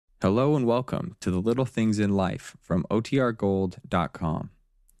Hello and welcome to The Little Things in Life from OTRGold.com.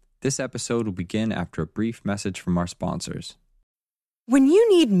 This episode will begin after a brief message from our sponsors. When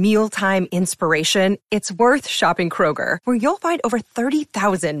you need mealtime inspiration, it's worth shopping Kroger, where you'll find over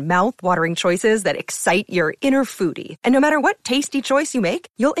 30,000 mouth-watering choices that excite your inner foodie. And no matter what tasty choice you make,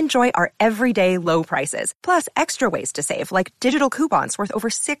 you'll enjoy our everyday low prices, plus extra ways to save, like digital coupons worth over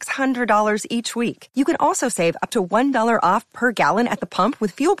 $600 each week. You can also save up to $1 off per gallon at the pump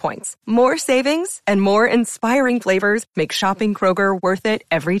with fuel points. More savings and more inspiring flavors make shopping Kroger worth it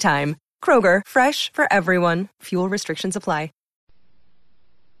every time. Kroger, fresh for everyone. Fuel restrictions apply.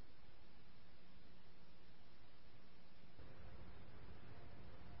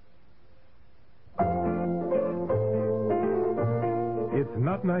 It's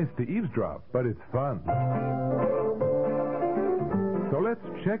not nice to eavesdrop, but it's fun. So let's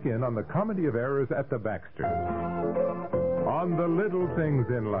check in on the comedy of errors at the Baxters. On The Little Things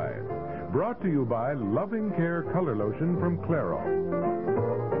in Life. Brought to you by Loving Care Color Lotion from Clairol.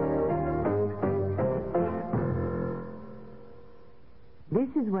 This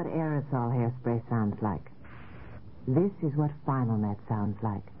is what aerosol hairspray sounds like. This is what Final Net sounds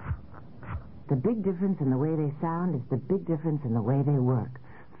like. The big difference in the way they sound is the big difference in the way they work.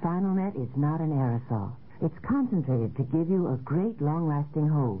 Final Net is not an aerosol. It's concentrated to give you a great long-lasting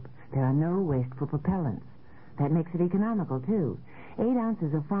hold. There are no wasteful propellants. That makes it economical, too. 8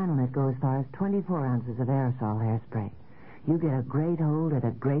 ounces of Final Net go as far as 24 ounces of aerosol hairspray. You get a great hold at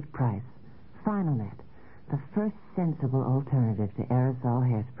a great price. Final Net, the first sensible alternative to aerosol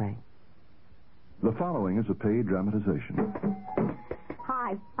hairspray. The following is a paid dramatization.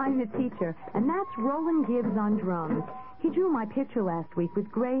 Hi, I'm the teacher, and that's Roland Gibbs on drums. He drew my picture last week with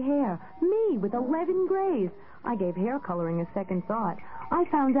gray hair. Me, with 11 grays. I gave hair coloring a second thought. I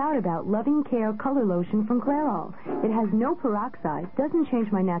found out about Loving Care Color Lotion from Clairol. It has no peroxide, doesn't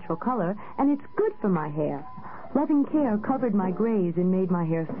change my natural color, and it's good for my hair. Loving Care covered my grays and made my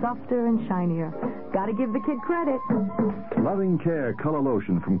hair softer and shinier. Gotta give the kid credit. Loving Care Color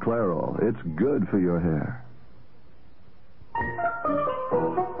Lotion from Clairol. It's good for your hair.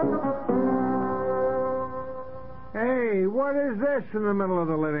 Hey, what is this in the middle of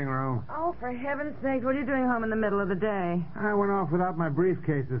the living room? Oh, for heaven's sake, what are you doing home in the middle of the day? I went off without my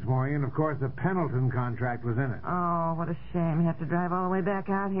briefcase this morning, and of course the Pendleton contract was in it. Oh, what a shame. You have to drive all the way back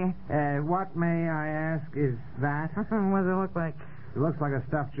out here. What, may I ask, is that? What does it look like? It looks like a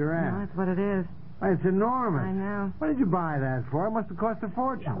stuffed giraffe. No, that's what it is. It's enormous. I know. What did you buy that for? It must have cost a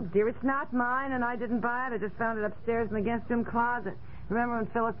fortune. Oh, dear, it's not mine, and I didn't buy it. I just found it upstairs in the guest room closet. Remember when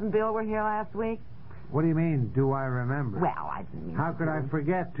Phyllis and Bill were here last week? What do you mean, do I remember? Well, I didn't mean How could I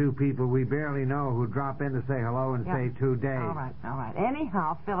forget two people we barely know who drop in to say hello and say 2 days? All right.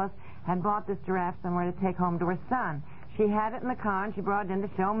 Anyhow, Phyllis had bought this giraffe somewhere to take home to her son. She had it in the car, and she brought it in to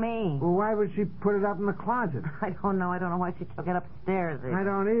show me. Well, why would she put it up in the closet? I don't know. I don't know why she took it upstairs. I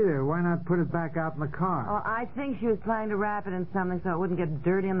don't either. Why not put it back out in the car? Well, I think she was planning to wrap it in something so it wouldn't get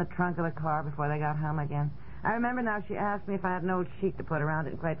dirty in the trunk of the car before they got home again. I remember now she asked me if I had an old sheet to put around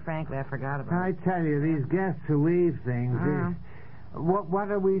it, and quite frankly, I forgot about it. I tell you, these guests who leave things,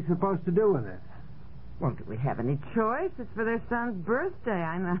 what are we supposed to do with it? Well, do we have any choice? It's for their son's birthday.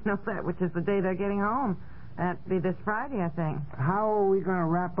 I know that, which is the day they're getting home. That'd be this Friday, I think. How are we going to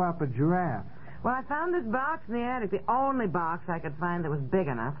wrap up a giraffe? Well, I found this box in the attic, the only box I could find that was big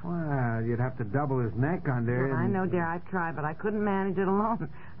enough. Well, you'd have to double his neck under it. Well, I know, dear, I've tried, but I couldn't manage it alone.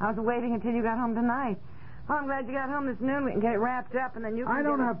 I was waiting until you got home tonight. Well, I'm glad you got home this noon. We can get it wrapped up, and then you can... I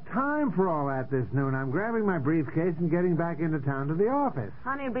don't have time for all that this noon. I'm grabbing my briefcase and getting back into town to the office.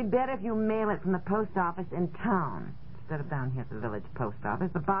 Honey, it'd be better if you mail it from the post office in town instead of down here at the village post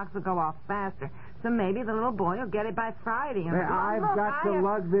office. The box will go off faster, so maybe the little boy will get it by Friday. I've got to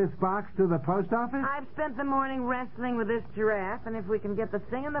lug this box to the post office? I've spent the morning wrestling with this giraffe, and if we can get the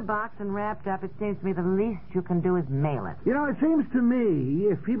thing in the box and wrapped up, it seems to me the least you can do is mail it. You know, it seems to me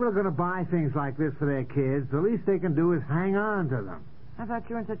if people are going to buy things like this for their kids, the least they can do is hang on to them. I thought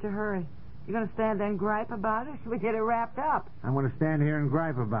you were in such a hurry. You're going to stand there and gripe about it? Should we get it wrapped up? I'm going to stand here and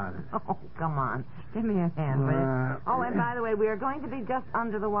gripe about it. Oh, come on. Give me a hand, will you? Oh, and by the way, we are going to be just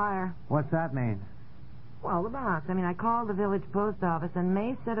under the wire. What's that mean? Well, the box. I called the village post office, and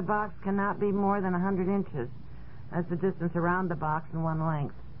May said a box cannot be more than 100 inches. That's the distance around the box in one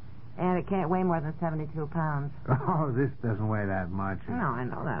length. And it can't weigh more than 72 pounds. Oh, this doesn't weigh that much. No, I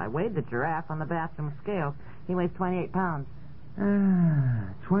know that. I weighed the giraffe on the bathroom scales. He weighs 28 pounds.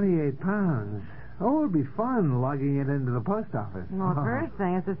 28 pounds. Oh, it'd be fun lugging it into the post office. Well, the first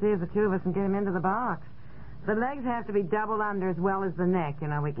thing is to see if the two of us can get him into the box. The legs have to be doubled under as well as the neck. We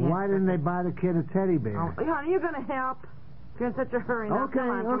can't... Why didn't they buy the kid a teddy bear? Oh, honey, you going to help? you're in such a hurry now. Come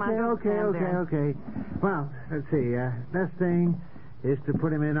on, don't stand there. Okay. Well, let's see. Best thing is to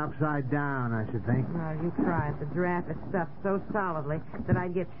put him in upside down, I should think. Well, you try it. The giraffe is stuffed so solidly that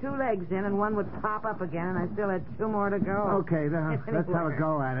I'd get 2 legs in and one would pop up again, and I still had 2 more to go. Okay, let's have a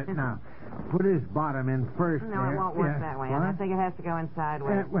go at it now. Put his bottom in first. No, it won't work that way. What? I think it has to go in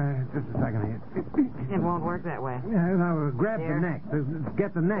sideways. Just a second here. It won't work that way. Now, grab There. the neck.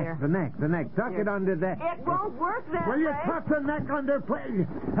 Get the neck. There. The neck. Tuck it under there. It won't work that Will way. you tuck the neck under, please?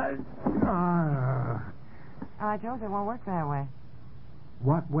 I told you it won't work that way.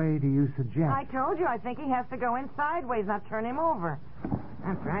 What way do you suggest? I told you. I think he has to go in sideways, not turn him over.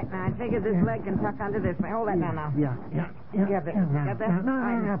 That's right. Now, I figured this leg can tuck under this way. Hold that down now. Yeah. Get that. Get that?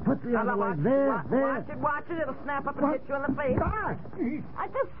 No. Put the other leg there. Watch it. It'll snap up and hit you in the face. I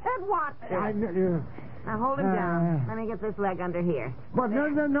just said watch it. Now, hold him down. Let me get this leg under here. But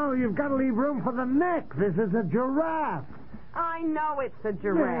no. You've got to leave room for the neck. This is a giraffe. I know it's a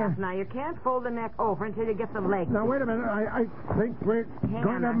giraffe. Now, you can't fold the neck over until you get the leg. Now, wait a minute. I think we're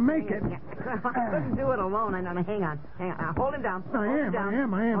going to make it. I couldn't do it alone. Hang on. Now, hold him down. I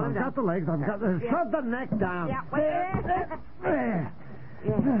am. I've got the legs. I've got the... Shove the neck down. Yeah, There.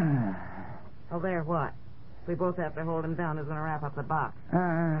 Oh, there, what? We both have to hold him down. Who's going to wrap up the box?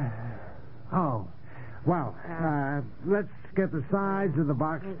 Well, let's get the sides of the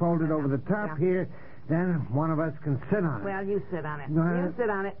box folded over the top here. Then one of us can sit on it. Well, you sit on it. You sit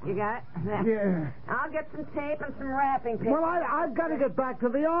on it. You got it? Yeah. I'll get some tape and some wrapping paper. Well, I've got to get back to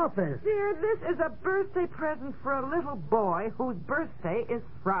the office. Dear, this is a birthday present for a little boy whose birthday is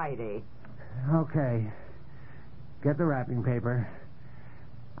Friday. Okay. Get the wrapping paper.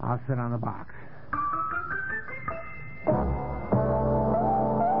 I'll sit on the box.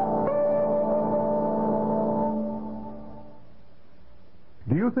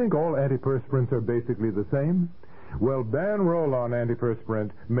 Do you think all antiperspirants are basically the same? Well, Ban Roll-On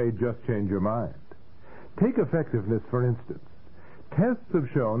antiperspirant may just change your mind. Take effectiveness, for instance. Tests have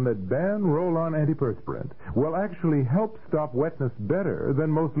shown that Ban Roll-On antiperspirant will actually help stop wetness better than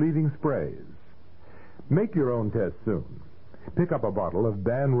most leading sprays. Make your own test soon. Pick up a bottle of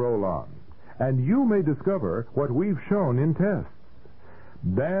Ban Roll-On, and you may discover what we've shown in tests.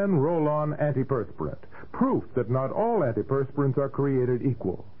 Ban Roll-On antiperspirant. Proof that not all antiperspirants are created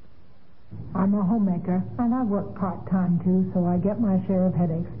equal. I'm a homemaker, and I work part-time, too, so I get my share of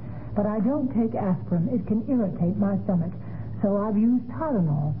headaches. But I don't take aspirin. It can irritate my stomach. So I've used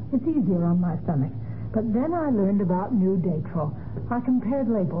Tylenol. It's easier on my stomach. But then I learned about new Datril. I compared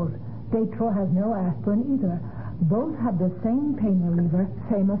labels. Datril has no aspirin either. Both have the same pain reliever,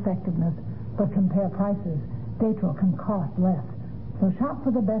 same effectiveness. But compare prices. Datril can cost less. So shop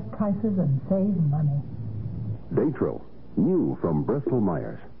for the best prices and save money. Datril, new from Bristol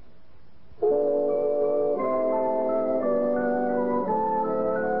Myers.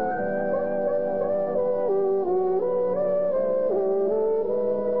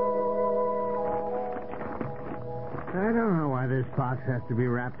 I don't know why this box has to be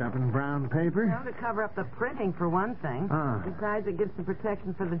wrapped up in brown paper. Well, to cover up the printing, for one thing. Besides, it gives some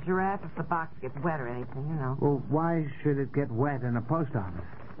protection for the giraffe if the box gets wet or anything, you know. Well, why should it get wet in a post office?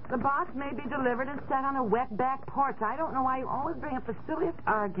 The box may be delivered and set on a wet back porch. I don't know why you always bring up the silliest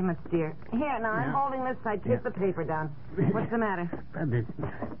arguments, dear. Here, now, I'm holding this side. Take the paper down. What's the matter? The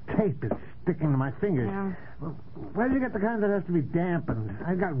tape is sticking to my fingers. Yeah. Where do you get the kind that has to be dampened?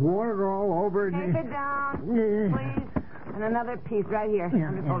 I got water all over it. Tape it down, please. And another piece right here.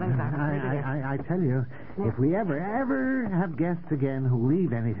 I'm just holding it down. I tell you, if we ever have guests again who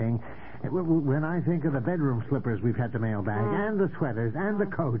leave anything, when I think of the bedroom slippers we've had to mail back, and the sweaters, and the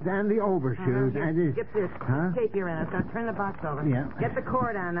coats, and the overshoes, and... Get this. Tape you're in it. Now turn the box over. Yeah. Get the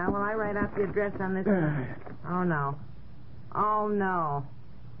cord on now while I write out the address on this. Oh, no. Oh, no.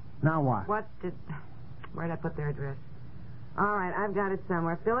 Now what? Where'd I put their address? All right, I've got it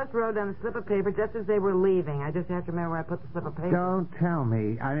somewhere. Phyllis wrote on a slip of paper just as they were leaving. I just have to remember where I put the slip of paper. Don't tell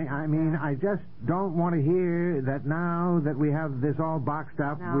me. I mean, I just don't want to hear that now that we have this all boxed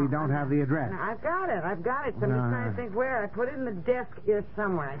up, we don't have the address. No, I've got it. So I'm just trying to think where. I put it in the desk here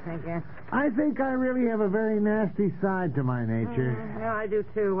somewhere, I think. I think I really have a very nasty side to my nature. Yeah, I do,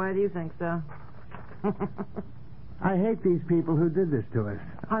 too. Why do you think so? I hate these people who did this to us.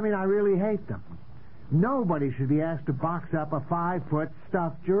 I mean, I really hate them. Nobody should be asked to box up a 5-foot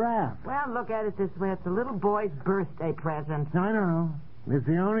stuffed giraffe. Well, look at it this way. It's a little boy's birthday present. I know. It's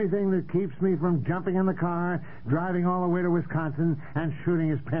the only thing that keeps me from jumping in the car, driving all the way to Wisconsin, and shooting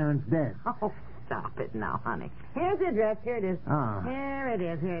his parents dead. Oh, stop it now, honey. Here's the address. Here it is. Ah. Here it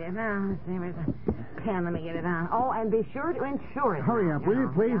is. Now, let's see. Where's the pen? Let me get it on. Oh, and be sure to insure it. Hurry now, up, will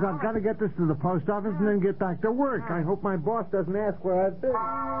you, know. please? I've got to get this to the post office and then get back to work. I hope my boss doesn't ask where I've been.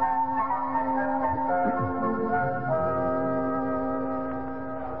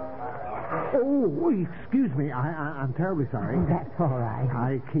 Oh, excuse me. I'm terribly sorry. That's all right.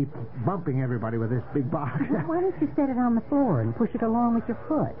 I keep bumping everybody with this big box. Why don't you set it on the floor and push it along with your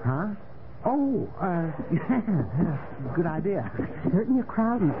foot? Huh? Oh, yeah, good idea. Certain you're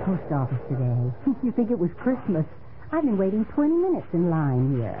crowding the post office today. You think it was Christmas. I've been waiting 20 minutes in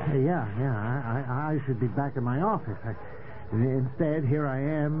line here. Yeah, I should be back in my office. Instead, here I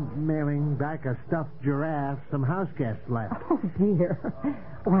am mailing back a stuffed giraffe some house guests left. Oh, dear.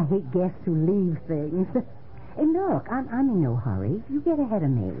 Oh, I hate guests who leave things. Hey, look, I'm in no hurry. You get ahead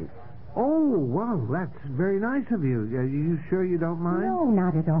of me. Oh, well, that's very nice of you. Are you sure you don't mind? No,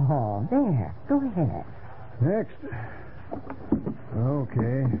 not at all. There, go ahead. Next.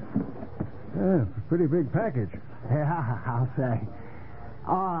 Okay. Pretty big package. Yeah, I'll say.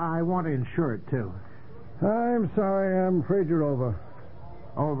 I want to insure it, too. I'm sorry. I'm afraid you're over.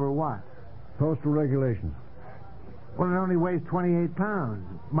 Over what? Postal regulations. Well, it only weighs 28 pounds.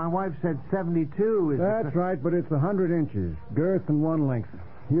 My wife said 72 is... That's right, but it's 100 inches. Girth and one length.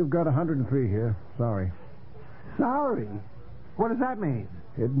 You've got 103 here. Sorry. Sorry? What does that mean?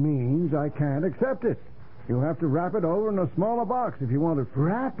 It means I can't accept it. You'll have to wrap it over in a smaller box if you want to...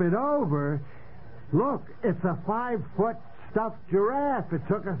 Wrap it over? Look, it's a 5-foot stuffed giraffe. It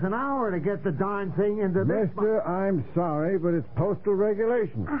took us an hour to get the darn thing into this... Mister, I'm sorry, but it's postal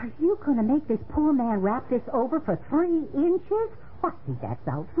regulations. Are you going to make this poor man wrap this over for 3 inches? Why, that's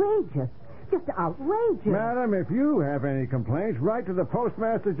outrageous. Just outrageous. Madam, if you have any complaints, write to the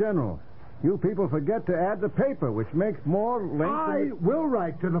Postmaster General. You people forget to add the paper, which makes more length... I will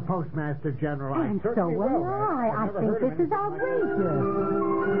write to the Postmaster General. And so will I. I think this is outrageous.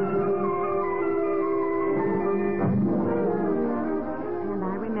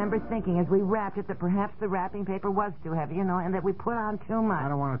 I remember thinking as we wrapped it that perhaps the wrapping paper was too heavy, and that we put on too much. I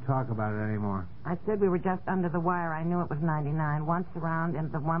don't want to talk about it anymore. I said we were just under the wire. I knew it was 99, once around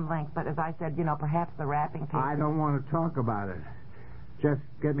and the one length. But as I said, perhaps the wrapping paper... I don't want to talk about it. Just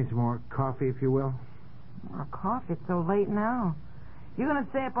get me some more coffee, if you will. More coffee? It's so late now. You going to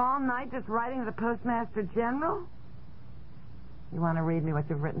stay up all night just writing to the Postmaster General? You want to read me what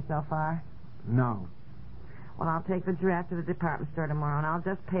you've written so far? No. Well, I'll take the draft to the department store tomorrow, and I'll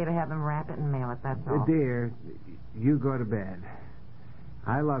just pay to have them wrap it and mail it, that's all. Dear, you go to bed.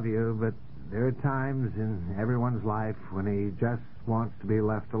 I love you, but there are times in everyone's life when he just wants to be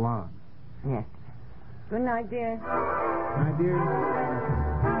left alone. Yes. Good night, dear. My dear.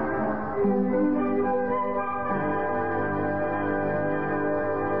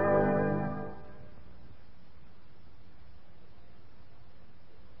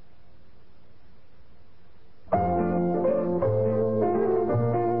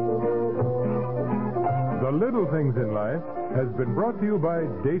 The Little Things in Life has been brought to you by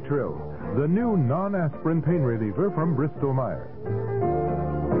Daytrill, the new non-aspirin pain reliever from Bristol-Myers.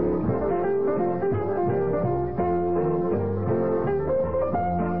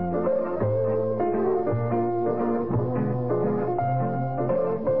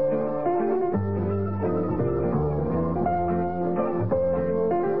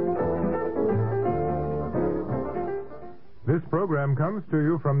 This program comes to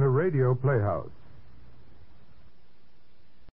you from the Radio Playhouse.